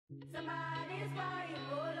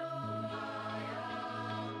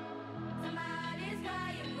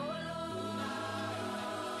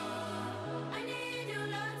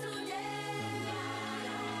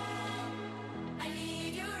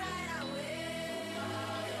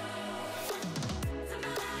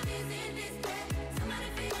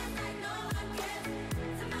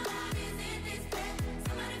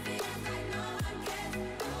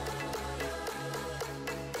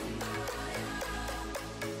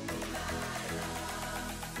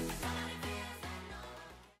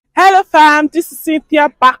Hello fam, this is Cynthia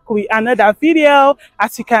back with another video.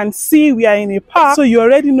 As you can see, we are in a park, so you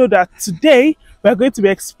already know that today we are going to be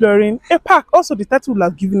exploring a park. Also, the title will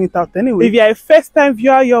have given it out anyway. If you are a first time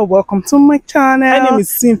viewer, you're welcome to my channel. My name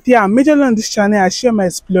is Cynthia. I'm majorly on this channel. I share my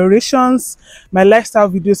explorations, my lifestyle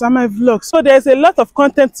videos and my vlogs. So there's a lot of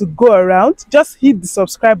content to go around. Just hit the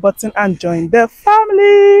subscribe button and join the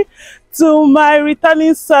family. To my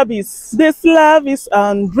returning service, this love is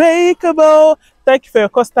unbreakable. Thank you for your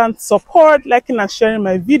constant support, liking and sharing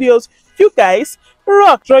my videos. You guys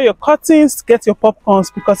rock. Draw your curtains, get your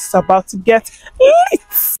popcorns because it's about to get lit.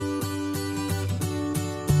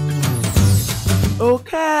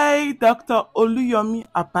 Okay, Dr. Oluyomi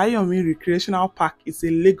Abayomi Recreational Park is a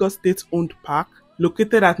Lagos state-owned park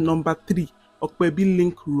located at number 3 Okpebi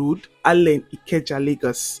Link Road, Allen, Ikeja,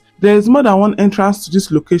 Lagos. There is more than one entrance to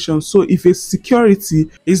this location, so if a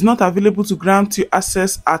security is not available to grant you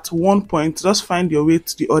access at one point, just find your way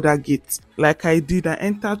to the other gate. Like I did, I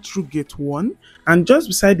entered through gate 1, and just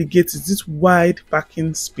beside the gate is this wide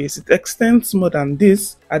parking space. It extends more than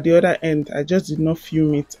this at the other end. I just did not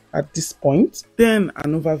film it at this point. Then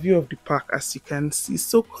an overview of the park, as you can see,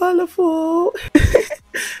 so colorful.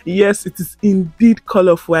 Yes, it is indeed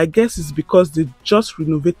colorful. I guess it's because they just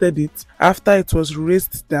renovated it after it was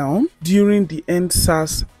raised down during the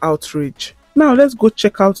EndSARS outrage. Now let's go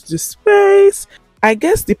check out the space. I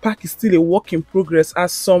guess the park is still a work in progress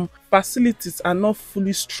as some facilities are not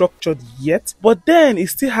fully structured yet, but then it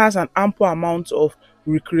still has an ample amount of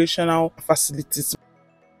recreational facilities.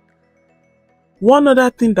 One other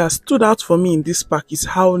thing that stood out for me in this park is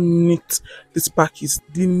how neat this park is.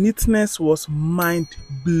 The neatness was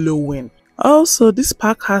mind-blowing. Also, this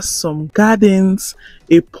park has some gardens,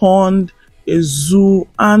 a pond, a zoo,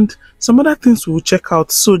 and some other things we'll check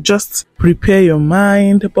out. So just prepare your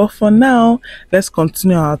mind. But for now, let's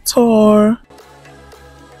continue our tour.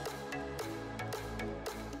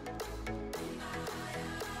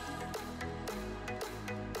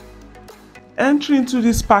 Entry into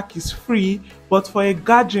this park is free, but for a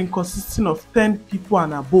gathering consisting of 10 people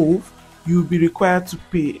and above, you'll be required to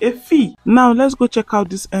pay a fee. Now let's go check out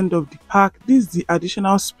this end of the park. This is the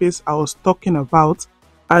additional space I was talking about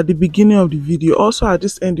at the beginning of the video. Also at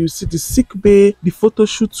this end, you see the sick bay, the photo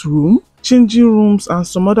shoot room, changing rooms, and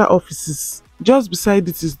some other offices. Just beside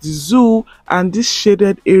it is the zoo and this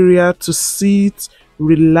shaded area to sit,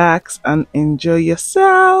 relax and enjoy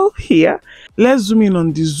yourself here. Let's zoom in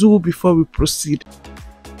on the zoo before we proceed.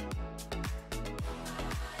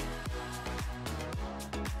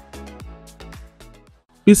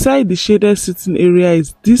 Beside the shaded sitting area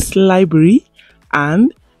is this library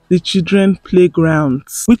and the children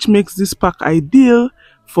playgrounds, which makes this park ideal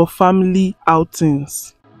for family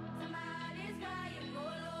outings.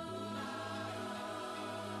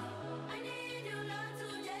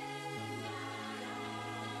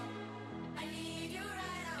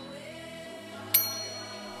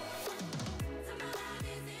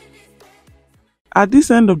 At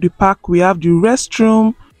this end of the park, we have the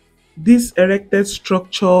restroom, this erected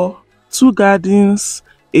structure, 2 gardens,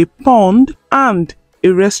 a pond, and a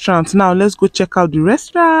restaurant. Now let's go check out the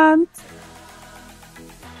restaurant.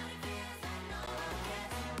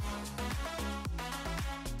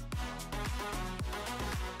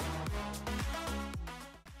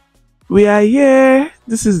 We are here.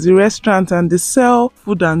 This is the restaurant and they sell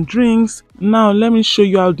food and drinks. Now let me show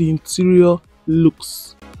you how the interior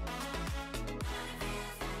looks.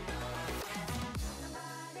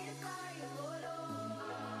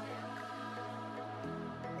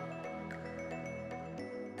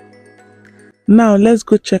 Now let's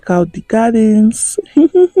go check out the gardens.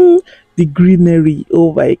 The greenery,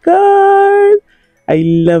 oh my god, I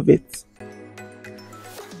love it.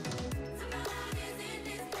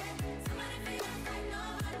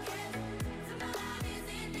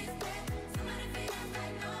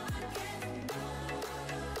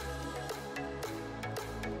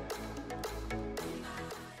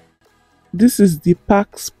 This is the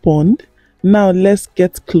park's pond. Now let's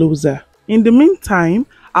get closer. In the meantime,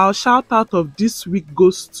 our shout out of this week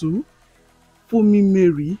goes to Fumi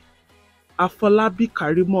Mary, Afolabi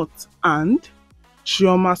Karimot, and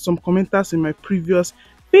Chioma, some commenters in my previous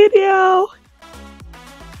video.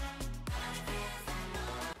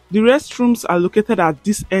 The restrooms are located at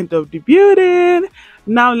this end of the building.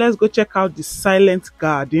 Now let's go check out the silent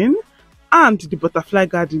garden and the butterfly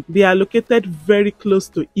garden. They are located very close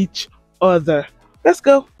to each other. Let's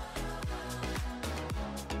go.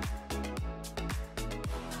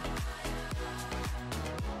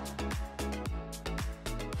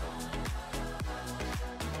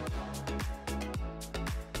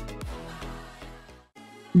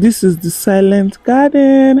 This is the silent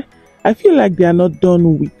garden. I feel like they are not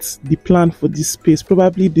done with the plan for this space.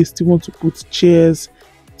 Probably they still want to put chairs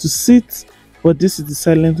to sit, but this is the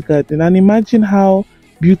silent garden. And imagine how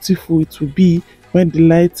beautiful it will be when the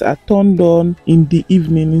lights are turned on in the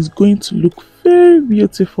evening. It's going to look very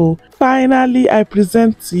beautiful. Finally, I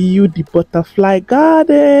present to you the butterfly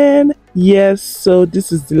garden. Yes, so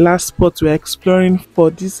this is the last spot we're exploring for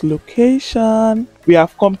this location. We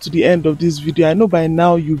have come to the end of this video. I know by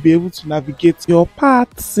now you'll be able to navigate your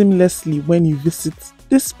path seamlessly when you visit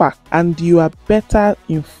this park and you are better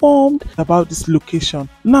informed about this location.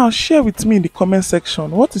 Now share with me in the comment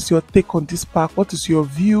section, what is your take on this park? What is your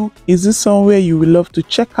view? Is this somewhere you will love to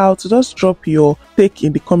check out? Just drop your take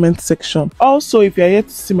in the comment section. Also, if you are yet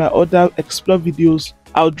to see my other explore videos,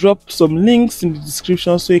 I'll drop some links in the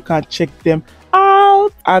description so you can check them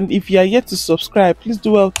out. And if you are yet to subscribe, please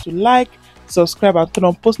do well to like, subscribe and turn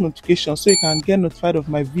on post notifications so you can get notified of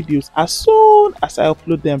my videos as soon as I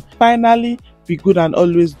upload them. Finally, be good and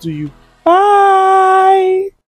always do you. Bye.